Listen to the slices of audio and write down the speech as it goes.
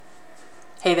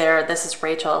Hey there, this is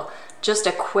Rachel. Just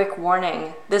a quick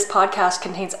warning. This podcast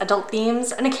contains adult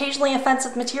themes and occasionally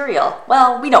offensive material.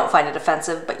 Well, we don't find it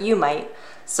offensive, but you might.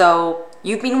 So,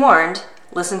 you've been warned.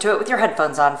 Listen to it with your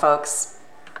headphones on, folks.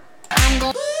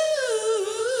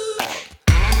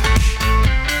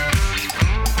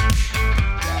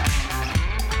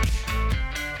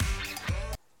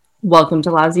 Welcome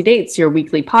to Lousy Dates, your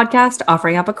weekly podcast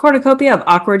offering up a cornucopia of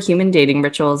awkward human dating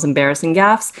rituals, embarrassing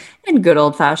gaffes, and good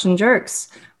old-fashioned jerks.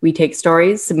 We take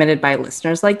stories submitted by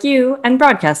listeners like you and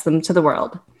broadcast them to the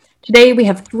world. Today, we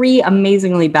have 3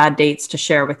 amazingly bad dates to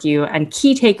share with you and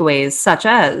key takeaways such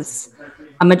as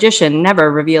a magician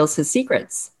never reveals his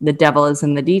secrets, the devil is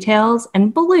in the details,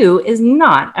 and blue is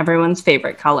not everyone's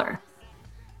favorite color.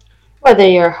 Whether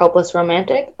you're a hopeless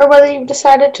romantic or whether you've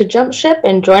decided to jump ship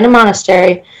and join a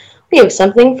monastery, we have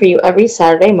something for you every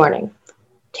Saturday morning.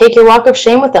 Take your walk of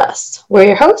shame with us. We're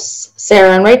your hosts,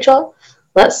 Sarah and Rachel.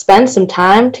 Let's spend some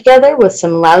time together with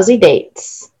some lousy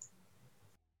dates.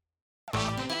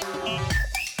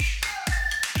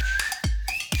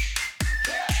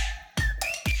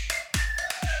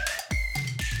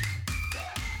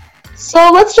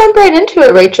 So let's jump right into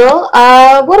it, Rachel.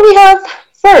 What do we have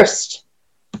first?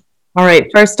 All right,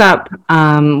 first up,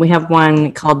 we have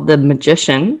one called The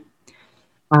Magician.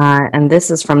 And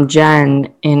this is from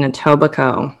Jen in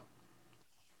Etobicoke.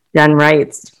 Jen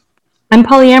writes, I'm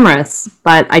polyamorous,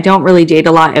 but I don't really date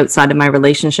a lot outside of my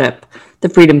relationship. The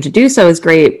freedom to do so is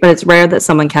great, but it's rare that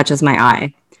someone catches my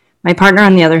eye. My partner,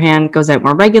 on the other hand, goes out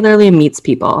more regularly and meets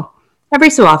people. Every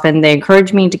so often, they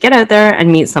encourage me to get out there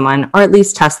and meet someone, or at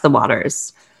least test the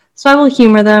waters. So I will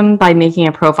humor them by making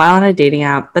a profile on a dating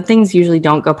app, but things usually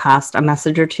don't go past a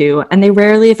message or two, and they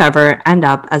rarely, if ever, end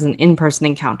up as an in-person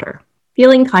encounter.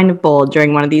 Feeling kind of bold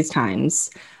during one of these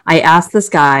times, I asked this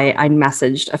guy I'd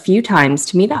messaged a few times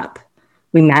to meet up.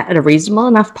 We met at a reasonable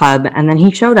enough pub, and then he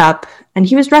showed up, and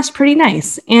he was dressed pretty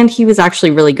nice, and he was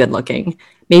actually really good looking,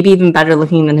 maybe even better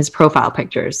looking than his profile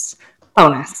pictures.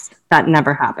 Bonus, that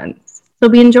never happens. So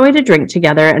we enjoyed a drink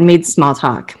together and made small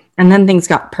talk, and then things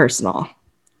got personal.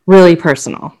 Really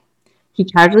personal. He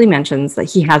casually mentions that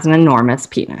he has an enormous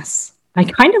penis. I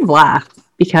kind of laughed,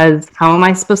 because how am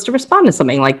I supposed to respond to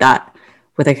something like that?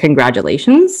 With a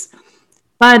congratulations?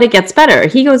 But it gets better.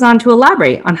 He goes on to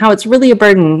elaborate on how it's really a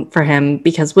burden for him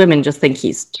because women just think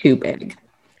he's too big.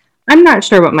 I'm not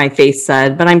sure what my face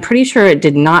said, but I'm pretty sure it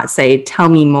did not say, tell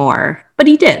me more. But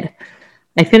he did.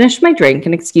 I finished my drink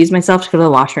and excused myself to go to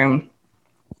the washroom.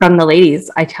 From the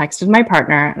ladies, I texted my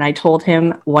partner and I told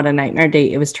him what a nightmare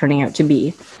date it was turning out to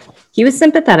be. He was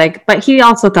sympathetic, but he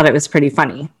also thought it was pretty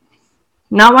funny.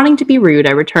 Not wanting to be rude,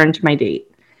 I returned to my date.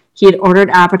 He had ordered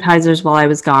appetizers while I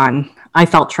was gone. I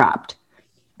felt trapped.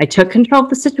 I took control of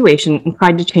the situation and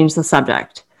tried to change the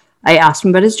subject. I asked him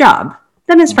about his job,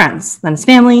 then his friends, then his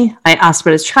family. I asked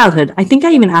about his childhood. I think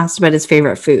I even asked about his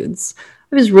favorite foods.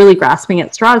 I was really grasping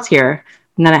at straws here,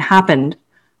 and then it happened.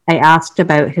 I asked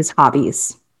about his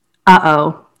hobbies.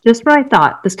 Uh-oh. Just when I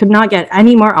thought this could not get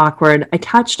any more awkward, I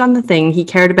touched on the thing he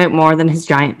cared about more than his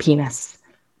giant penis.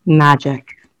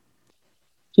 Magic.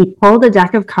 He pulled a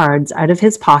deck of cards out of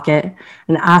his pocket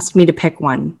and asked me to pick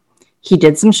one. He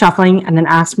did some shuffling and then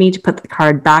asked me to put the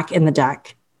card back in the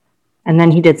deck. And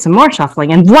then he did some more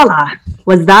shuffling and voila!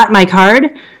 Was that my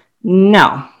card?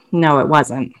 No, it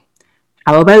wasn't.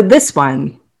 How about this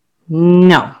one?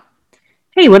 No.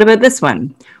 Hey, what about this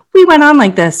one? We went on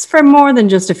like this for more than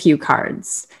just a few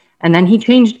cards. And then he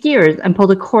changed gears and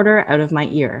pulled a quarter out of my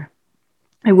ear.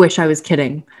 I wish I was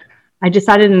kidding. I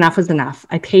decided enough was enough.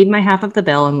 I paid my half of the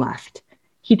bill and left.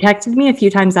 He texted me a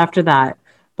few times after that,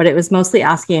 but it was mostly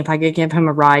asking if I could give him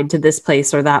a ride to this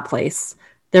place or that place.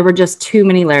 There were just too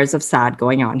many layers of sad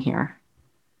going on here.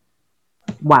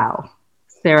 Wow.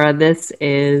 Sarah,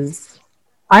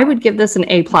 I would give this an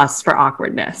A+ for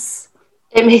awkwardness.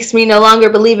 It makes me no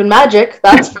longer believe in magic,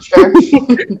 that's for sure.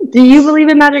 Do you believe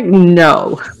in magic?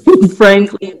 No.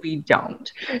 Frankly, we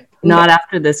don't. Not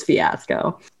after this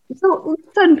fiasco. So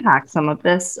let's unpack some of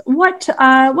this. What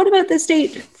about this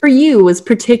date for you was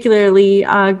particularly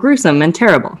gruesome and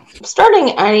terrible? Starting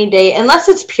any date, unless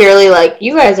it's purely like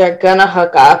you guys are gonna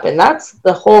hook up and that's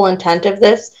the whole intent of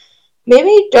this,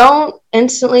 maybe don't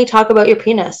instantly talk about your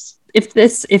penis.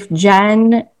 If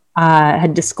Jen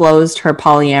had disclosed her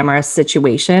polyamorous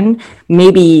situation,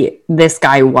 maybe this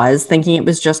guy was thinking it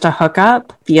was just a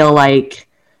hookup. Feel like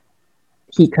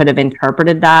he could have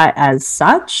interpreted that as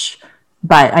such.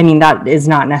 But, I mean, that is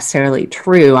not necessarily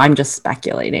true. I'm just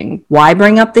speculating. Why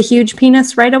bring up the huge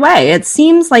penis right away? It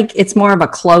seems like it's more of a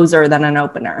closer than an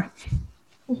opener.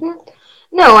 Mm-hmm.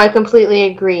 No, I completely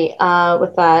agree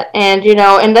with that. And,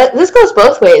 this goes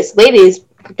both ways. Ladies,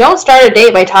 Don't start a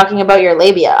date by talking about your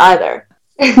labia either.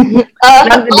 Not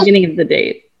at the beginning of the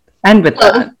date. End with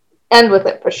that. End with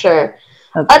it for sure.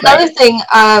 That's Another right. thing,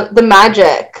 the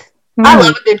magic. I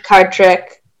love a good card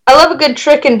trick. I love a good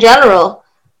trick in general.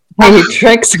 Hey,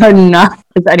 tricks are not.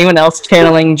 Is anyone else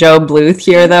channeling Joe Bluth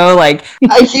here, though? Like,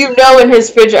 In his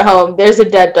fridge at home, there's a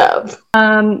dead dove.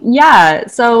 yeah.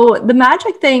 So the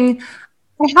magic thing,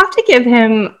 I have to give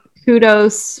him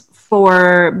kudos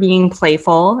for being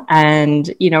playful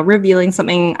and, revealing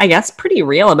something, I guess, pretty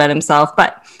real about himself.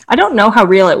 But I don't know how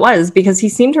real it was because he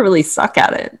seemed to really suck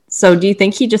at it. So do you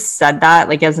think he just said that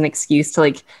like as an excuse to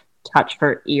like touch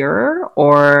her ear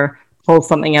or pull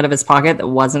something out of his pocket that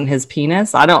wasn't his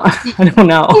penis? I don't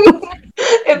know.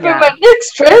 For my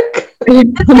next trick. For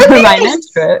my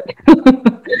next trick.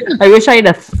 I wish I had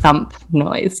a thump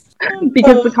noise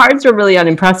because the cards are really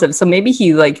unimpressive. So maybe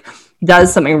he like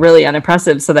does something really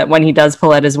unimpressive so that when he does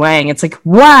pull out his wang, it's like,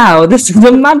 wow, this is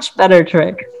a much better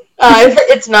trick.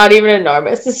 It's not even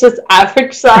enormous. It's just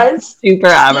average size. Super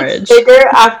average. It's bigger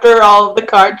after all the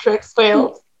card tricks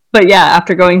failed. But yeah,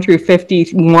 after going through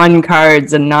 51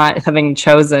 cards and not having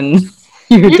chosen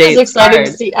your You're date's just excited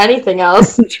cards. to see anything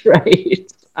else. That's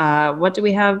right. What do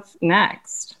we have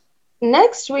next?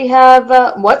 Next, we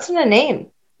have What's in a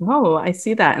Name? Oh, I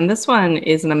see that. And this one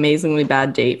is an amazingly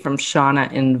bad date from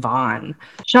Shauna in Vaughan.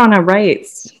 Shauna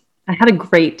writes, I had a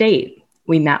great date.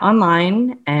 We met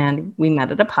online and we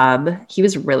met at a pub. He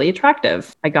was really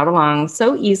attractive. I got along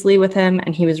so easily with him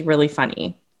and he was really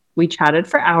funny. We chatted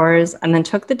for hours and then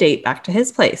took the date back to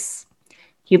his place.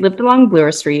 He lived along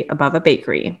Bloor Street above a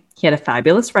bakery. He had a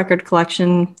fabulous record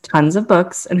collection, tons of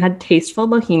books, and had tasteful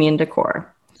bohemian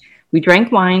decor. We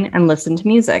drank wine and listened to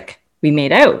music. We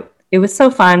made out. It was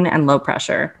so fun and low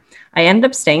pressure. I ended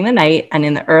up staying the night and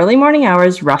in the early morning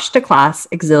hours rushed to class,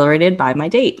 exhilarated by my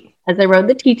date. As I rode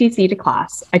the TTC to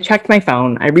class, I checked my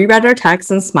phone. I reread our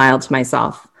text and smiled to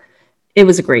myself. It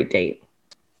was a great date.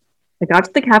 I got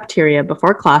to the cafeteria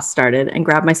before class started and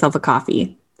grabbed myself a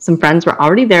coffee. Some friends were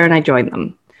already there and I joined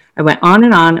them. I went on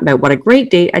and on about what a great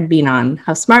date I'd been on,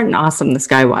 how smart and awesome this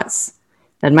guy was.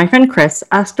 Then my friend Chris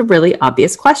asked a really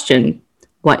obvious question.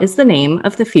 What is the name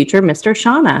of the future Mr.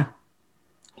 Shauna?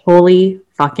 Holy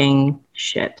fucking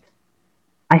shit.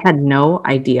 I had no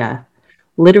idea.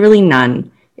 Literally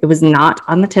none. It was not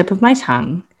on the tip of my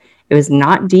tongue. It was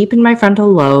not deep in my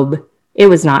frontal lobe. It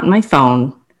was not in my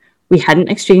phone. We hadn't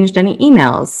exchanged any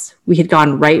emails. We had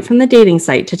gone right from the dating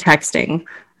site to texting.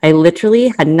 I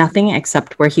literally had nothing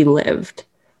except where he lived.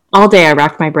 All day I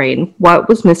racked my brain. What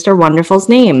was Mr. Wonderful's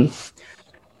name?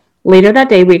 Later that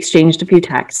day, we exchanged a few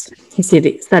texts. He said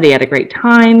he had a great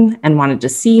time and wanted to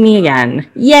see me again.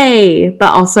 Yay! But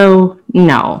also,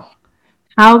 no.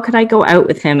 How could I go out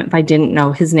with him if I didn't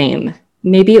know his name?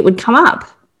 Maybe it would come up.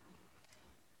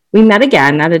 We met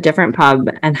again at a different pub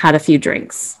and had a few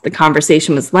drinks. The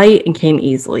conversation was light and came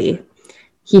easily.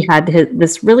 He had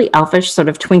this really elfish sort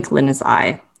of twinkle in his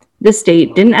eye. This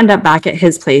date didn't end up back at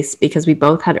his place because we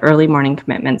both had early morning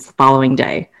commitments the following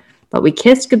day. But we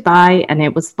kissed goodbye and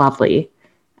it was lovely.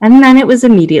 And then it was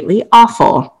immediately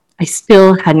awful. I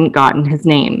still hadn't gotten his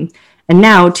name. And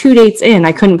now, 2 dates in,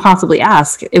 I couldn't possibly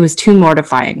ask. It was too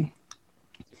mortifying.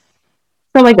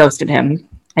 So I ghosted him.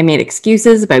 I made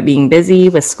excuses about being busy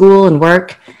with school and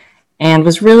work and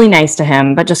was really nice to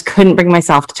him, but just couldn't bring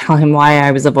myself to tell him why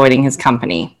I was avoiding his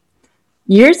company.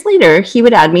 Years later, he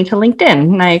would add me to LinkedIn,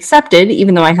 and I accepted,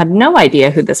 even though I had no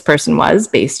idea who this person was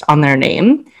based on their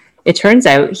name. It turns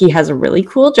out he has a really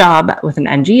cool job with an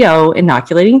NGO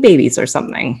inoculating babies or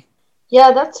something.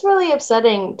 Yeah, that's really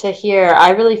upsetting to hear.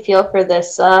 I really feel for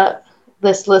this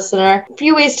listener. A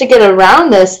few ways to get around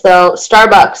this, though.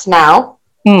 Starbucks now.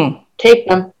 Take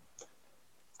them.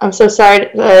 I'm so sorry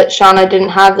that Shauna didn't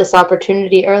have this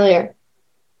opportunity earlier.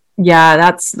 Yeah,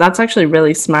 that's actually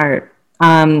really smart.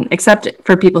 Except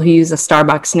for people who use a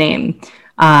Starbucks name,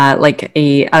 like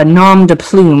a nom de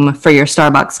plume for your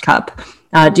Starbucks cup.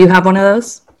 Do you have one of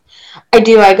those? I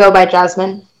do. I go by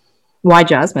Jasmine. Why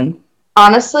Jasmine?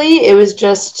 Honestly,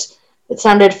 it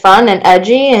sounded fun and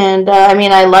edgy, and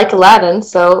I like Aladdin,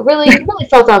 so it really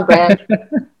felt on brand.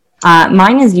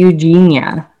 Mine is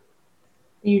Eugenia.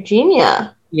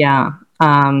 Eugenia? Yeah.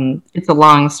 It's a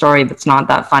long story that's not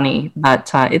that funny,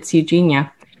 but it's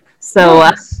Eugenia.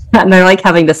 So and I like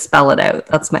having to spell it out.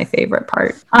 That's my favorite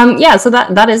part. Yeah, so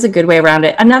that is a good way around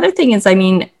it. Another thing is,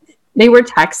 they were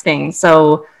texting,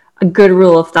 so a good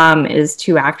rule of thumb is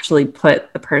to actually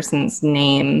put the person's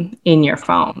name in your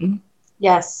phone.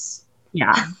 Yes.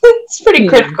 Yeah. It's pretty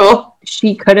critical.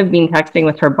 She could have been texting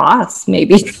with her boss,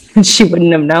 maybe, and she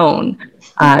wouldn't have known.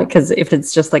 Because if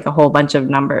it's just like a whole bunch of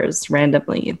numbers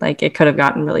randomly, like it could have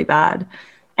gotten really bad.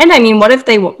 And I mean, what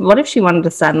if she wanted to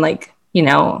send like,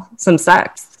 some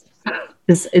sex?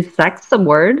 Is sex the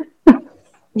word?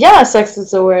 Yeah, sex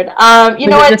is a word. You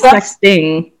know what? Just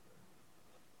sexting.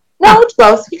 No, it's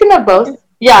both. You can have both.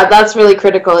 Yeah, that's really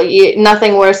critical.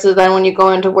 Nothing worse than when you go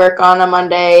into work on a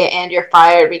Monday and you're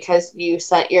fired because you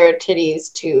sent your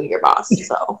titties to your boss.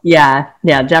 So yeah,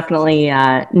 definitely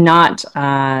not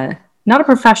a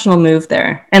professional move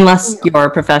there, unless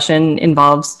your profession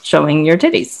involves showing your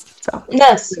titties. So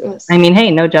yes. I mean,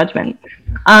 hey, no judgment.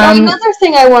 Now, another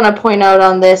thing I want to point out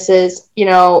on this is,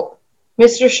 Mr.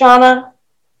 Shauna,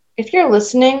 if you're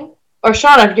listening, or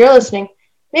Shauna, if you're listening,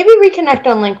 maybe reconnect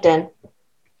on LinkedIn.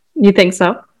 You think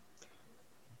so?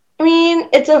 I mean,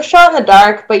 it's a shot in the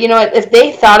dark, but you know what? If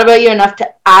they thought about you enough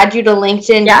to add you to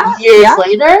LinkedIn years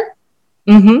later,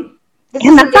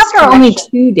 and that's after only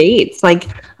 2 dates. Like,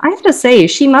 I have to say,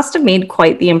 she must have made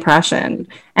quite the impression.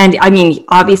 And I mean,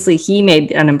 obviously, he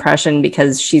made an impression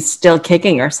because she's still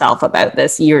kicking herself about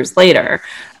this years later.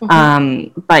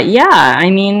 But yeah, I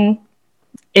mean,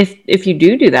 if you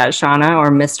do that, Shauna or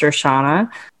Mr.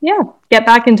 Shauna, get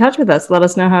back in touch with us. Let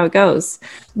us know how it goes.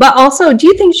 But also, do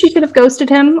you think she should have ghosted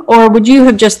him? Or would you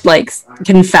have just like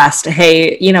confessed,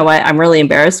 hey, you know what? I'm really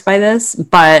embarrassed by this,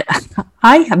 but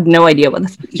I have no idea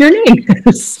what your name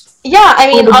is. Yeah, I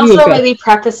mean, also maybe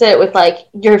preface it with like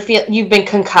you've been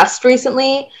concussed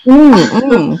recently. Or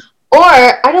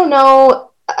I don't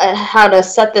know how to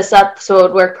set this up so it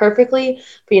would work perfectly.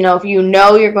 But if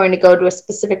you're going to go to a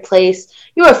specific place,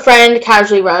 you have a friend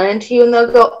casually run into you and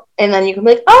they'll go, and then you can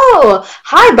be like, oh,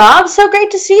 hi, Bob. So great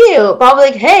to see you. Bob will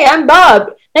be like, hey, I'm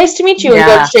Bob. Nice to meet you. And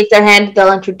go shake their hand.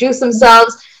 They'll introduce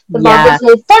themselves. The Bob goes,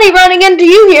 well, funny running into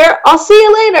you here. I'll see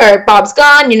you later. Bob's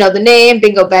gone. You know the name.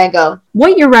 Bingo, bango.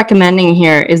 What you're recommending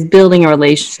here is building a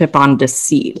relationship on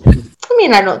deceit. I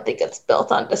mean, I don't think it's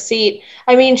built on deceit.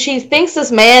 I mean, she thinks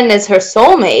this man is her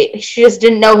soulmate. She just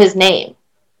didn't know his name.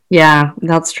 Yeah,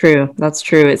 that's true.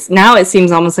 Now it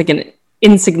seems almost like an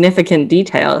insignificant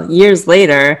detail. Years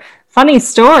later, funny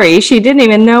story, she didn't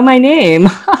even know my name.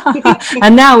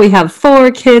 And now we have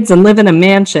 4 kids and live in a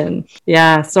mansion.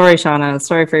 Yeah, sorry, Shauna.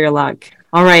 Sorry for your luck.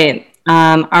 All right.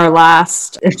 Our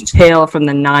last tale from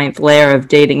the 9th layer of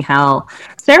dating hell.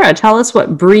 Sarah, tell us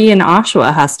what Bree in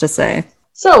Oshawa has to say.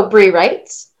 So Bree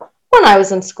writes, when I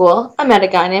was in school, I met a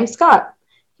guy named Scott.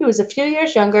 He was a few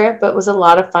years younger, but was a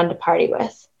lot of fun to party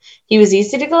with. He was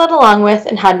easy to get along with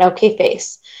and had an okay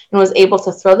face, and was able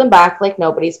to throw them back like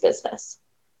nobody's business.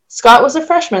 Scott was a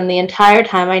freshman the entire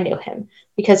time I knew him,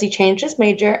 because he changed his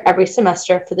major every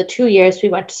semester for the 2 years we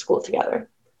went to school together.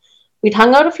 We'd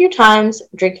hung out a few times,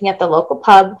 drinking at the local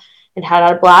pub, and had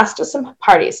a blast at some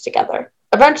parties together.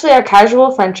 Eventually, our casual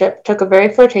friendship took a very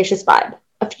flirtatious vibe.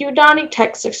 A few dawning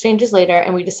text exchanges later,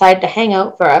 and we decided to hang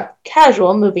out for a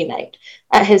casual movie night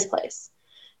at his place.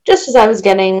 Just as I was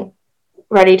getting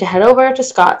ready to head over to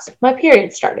Scott's, my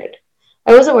period started.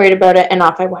 I wasn't worried about it, and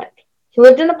off I went. He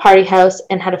lived in a party house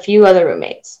and had a few other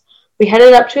roommates. We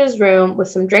headed up to his room with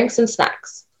some drinks and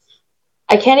snacks.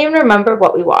 I can't even remember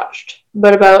what we watched,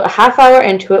 but about a half hour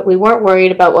into it, we weren't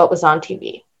worried about what was on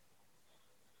TV.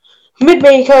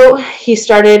 Mid-Mako, he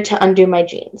started to undo my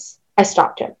jeans. I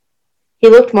stopped him. He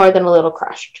looked more than a little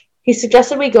crushed. He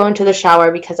suggested we go into the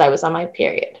shower because I was on my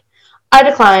period. I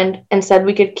declined and said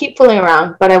we could keep fooling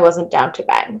around, but I wasn't down to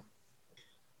bang.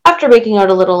 After making out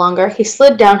a little longer, he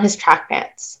slid down his track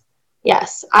pants.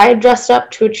 Yes, I had dressed up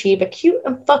to achieve a cute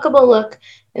and fuckable look,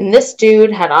 and this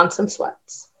dude had on some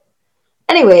sweats.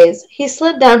 Anyways, he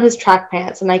slid down his track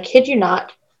pants, and I kid you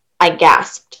not, I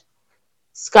gasped.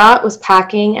 Scott was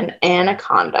packing an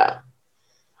anaconda.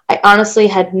 I honestly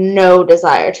had no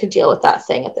desire to deal with that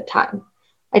thing at the time.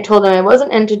 I told him I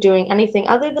wasn't into doing anything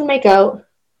other than make out.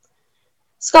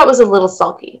 Scott was a little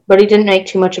sulky, but he didn't make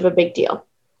too much of a big deal.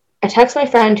 I texted my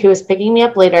friend who was picking me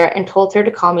up later and told her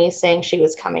to call me, saying she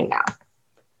was coming now.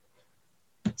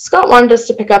 Scott wanted us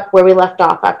to pick up where we left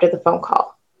off after the phone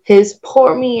call. His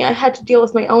poor me, I had to deal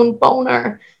with my own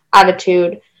boner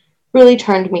attitude really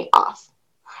turned me off.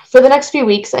 For the next few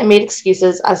weeks, I made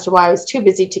excuses as to why I was too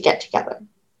busy to get together.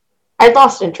 I'd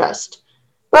lost interest,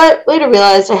 but later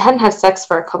realized I hadn't had sex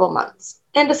for a couple months,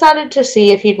 and decided to see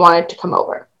if he'd wanted to come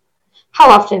over. How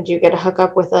often do you get a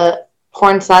hookup with a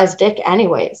porn-sized dick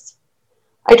anyways?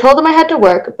 I told him I had to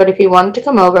work, but if he wanted to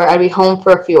come over, I'd be home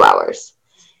for a few hours.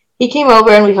 He came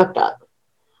over and we hooked up.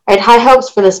 I had high hopes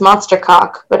for this monster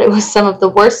cock, but it was some of the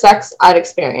worst sex I'd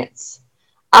experienced.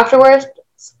 Afterwards,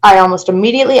 I almost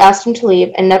immediately asked him to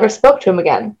leave and never spoke to him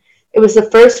again. It was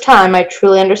the first time I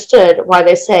truly understood why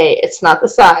they say it's not the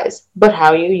size, but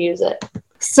how you use it.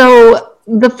 So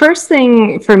the first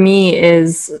thing for me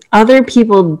is other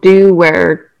people do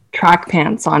wear track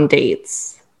pants on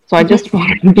dates. So I just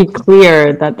want to be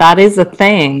clear that that is a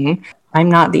thing. I'm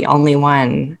not the only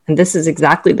one. And this is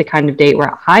exactly the kind of date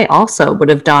where I also would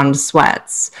have donned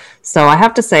sweats. So I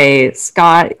have to say,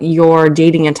 Scott, your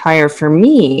dating attire for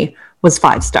me was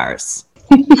 5 stars.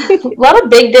 A lot of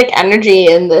big dick energy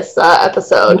in this A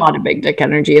episode. lot of big dick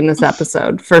energy in this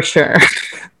episode, for sure.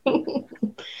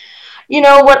 You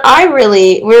know, what I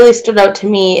really stood out to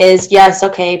me is, yes,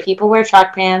 okay, people wear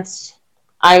track pants.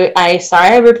 I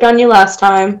sorry I ripped on you last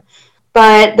time.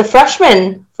 But the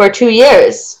freshman for 2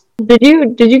 years. Did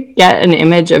you get an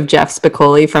image of Jeff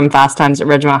Spicoli from Fast Times at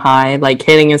Ridgemont High, like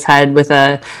hitting his head with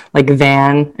a like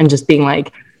van and just being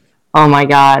like, "Oh my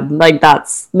God!" Like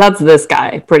that's this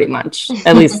guy pretty much.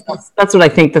 At least that's what I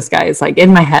think this guy is like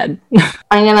in my head.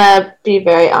 I'm gonna be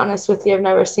very honest with you. I've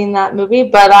never seen that movie,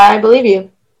 but I believe you.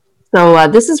 So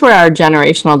this is where our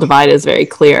generational divide is very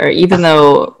clear. Even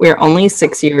though we're only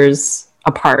 6 years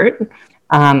apart,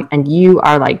 and you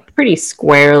are like pretty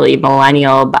squarely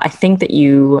millennial, but I think that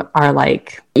you are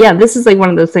like, yeah, this is like one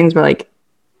of those things where like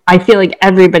I feel like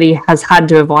everybody has had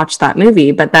to have watched that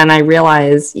movie, but then I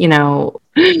realize, you know,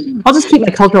 I'll just keep my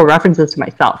cultural references to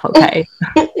myself, okay?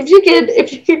 If you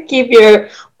could keep your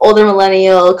older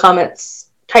millennial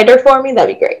comments tighter for me,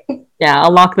 that'd be great. Yeah,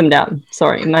 I'll lock them down.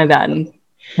 Sorry, my bad.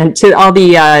 And to all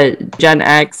the Gen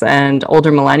X and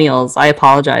older millennials, I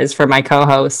apologize for my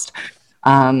co-host.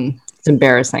 It's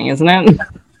embarrassing, isn't it?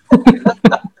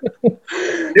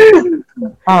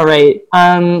 All right.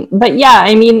 But yeah,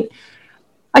 I mean,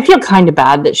 I feel kind of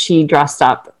bad that she dressed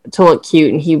up to look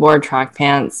cute and he wore track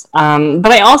pants.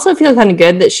 But I also feel kind of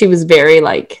good that she was very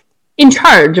like in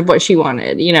charge of what she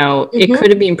wanted. You know, it could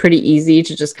have been pretty easy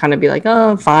to just kind of be like,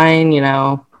 oh, fine, you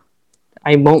know,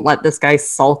 I won't let this guy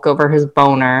sulk over his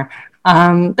boner.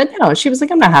 But no, she was like,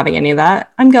 I'm not having any of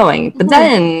that. I'm going. But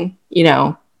then, you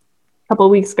know, couple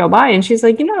of weeks go by and she's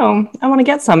like, you know, I want to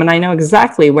get some and I know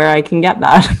exactly where I can get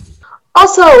that.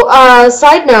 Also,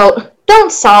 side note,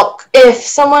 don't sulk if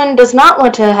someone does not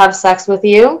want to have sex with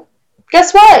you.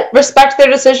 Guess what? Respect their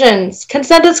decisions.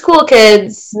 Consent is cool,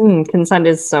 kids. Consent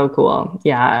is so cool.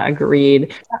 Yeah,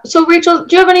 agreed. So, Rachel,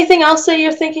 do you have anything else that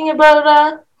you're thinking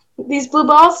about these blue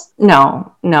balls?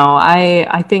 No.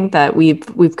 I think that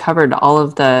we've covered all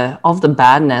of the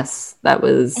badness that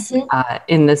was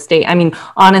in this date. I mean,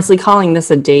 honestly, calling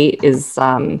this a date is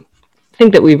I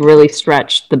think that we've really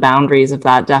stretched the boundaries of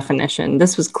that definition.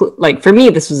 This was like for me,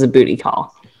 this was a booty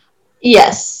call.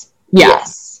 Yes. Yeah.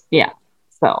 Yes. Yeah.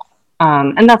 So,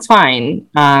 and that's fine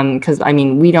because I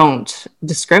mean, we don't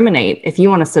discriminate. If you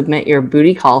want to submit your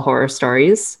booty call horror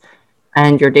stories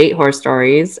and your date horror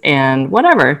stories and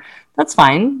whatever, that's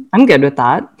fine. I'm good with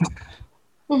that.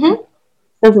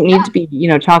 Doesn't need to be, you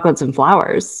know, chocolates and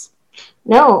flowers.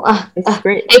 No. It's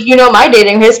great. If you know my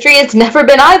dating history, it's never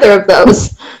been either of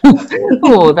those.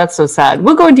 Oh, that's so sad.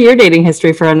 We'll go into your dating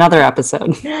history for another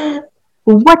episode.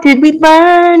 What did we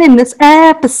learn in this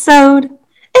episode?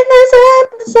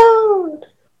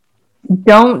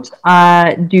 Don't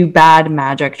do bad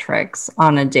magic tricks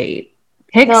on a date.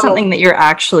 Pick something that you're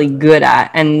actually good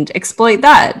at and exploit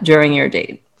that during your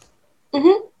date.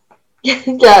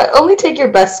 Yeah, only take your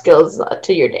best skills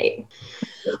to your date.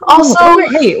 Also,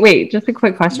 wait, just a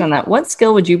quick question on that. What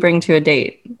skill would you bring to a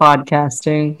date?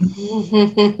 Podcasting.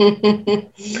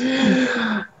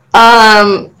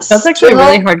 That's actually a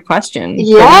really hard question.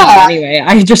 Yeah. Anyway,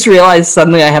 I just realized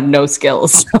suddenly I have no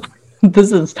skills.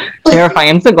 This is terrifying.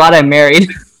 I'm so glad I'm married.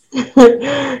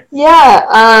 Yeah,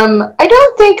 I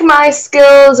don't think my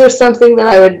skills are something that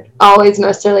I would always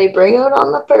necessarily bring out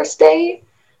on the first date.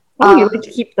 Oh, you like to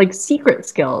keep like secret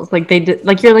skills, like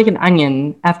like you're like an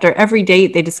onion. After every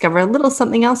date, they discover a little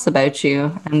something else about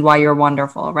you and why you're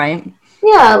wonderful, right?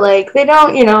 Yeah, like they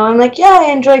don't, you know. I'm like, yeah,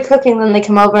 I enjoy cooking. Then they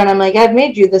come over and I'm like, I've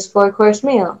made you this 4-course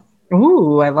meal.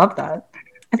 Ooh, I love that.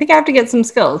 I think I have to get some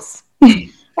skills.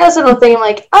 I also don't think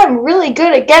like I'm really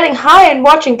good at getting high and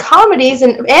watching comedies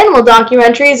and animal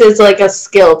documentaries is like a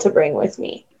skill to bring with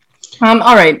me.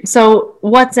 All right. So,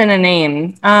 what's in a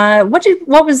name?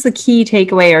 What was the key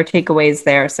takeaway or takeaways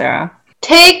there, Sarah?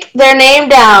 Take their name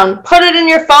down. Put it in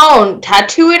your phone.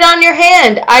 Tattoo it on your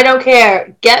hand. I don't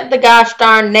care. Get the gosh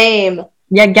darn name.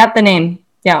 Yeah, get the name.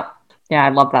 Yeah, I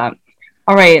love that.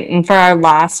 All right, and for our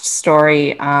last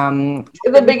story,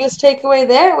 the biggest takeaway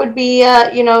there would be,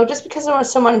 you know, just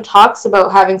because someone talks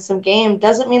about having some game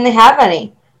doesn't mean they have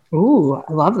any. Ooh,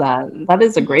 I love that. That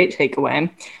is a great takeaway.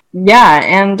 Yeah,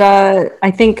 and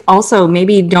I think also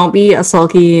maybe don't be a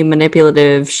sulky,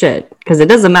 manipulative shit, because it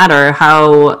doesn't matter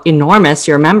how enormous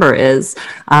your member is.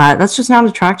 That's just not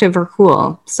attractive or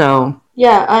cool. So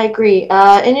yeah, I agree.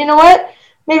 And you know what?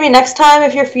 Maybe next time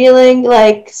if you're feeling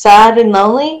like sad and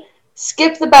lonely,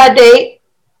 skip the bad date,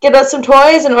 get out some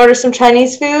toys and order some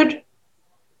Chinese food.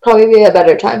 Probably be a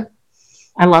better time.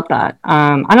 I love that.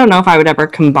 I don't know if I would ever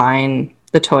combine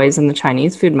the toys and the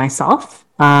Chinese food myself.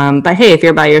 But hey, if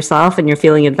you're by yourself and you're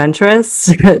feeling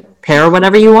adventurous, pair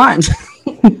whatever you want.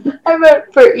 I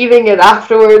meant for eating it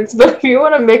afterwards, but if you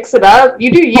want to mix it up,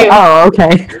 you do you. Oh,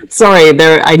 okay. Sorry,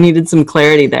 I needed some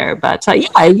clarity there. But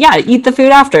yeah, eat the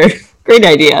food after. Great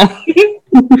idea.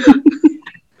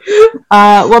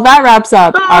 Well, that wraps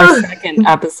up our second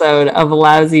episode of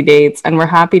Lousy Dates, and we're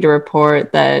happy to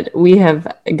report that we have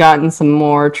gotten some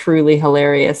more truly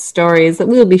hilarious stories that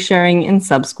we'll be sharing in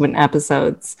subsequent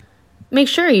episodes. Make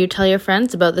sure you tell your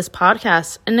friends about this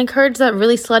podcast and encourage that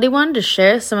really slutty one to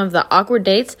share some of the awkward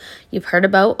dates you've heard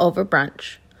about over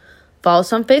brunch. Follow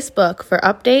us on Facebook for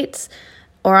updates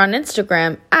or on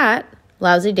Instagram at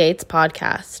Lousy Dates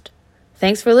Podcast.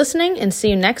 Thanks for listening and see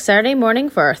you next Saturday morning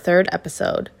for our third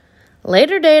episode.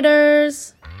 Later,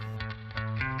 daters!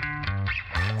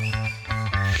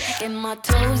 In my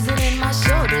toes and in my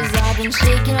shoulders, I've been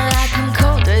shaking like I'm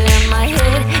colder. In my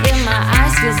head, in my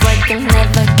eyes, feels like I'm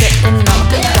never getting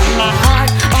older. Got my heart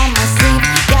on my sleeve,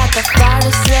 got the fire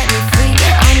to set me free.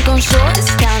 I'm gon' show this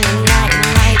town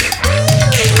tonight,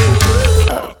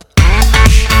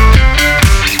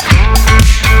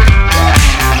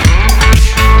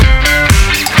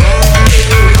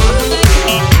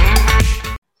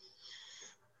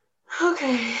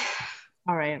 Okay.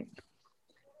 All right.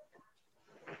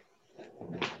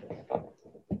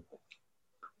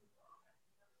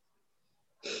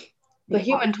 The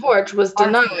Human Torch was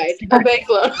denied a bank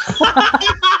loan.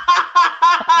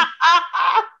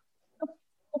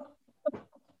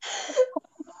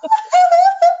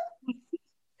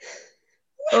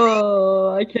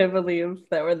 Oh, I can't believe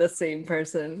that we're the same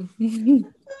person.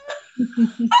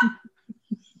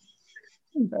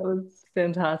 That was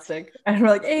fantastic. And we're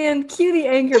like, and cue the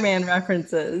Anchorman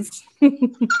references.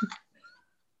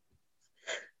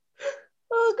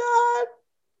 Oh, God.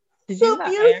 Did So you know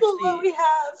beautiful what we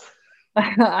have.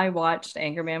 I watched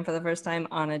Anchorman for the first time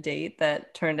on a date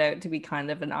that turned out to be kind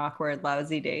of an awkward,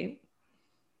 lousy date.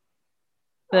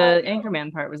 The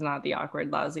Anchorman part was not the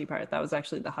awkward, lousy part. That was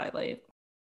actually the highlight.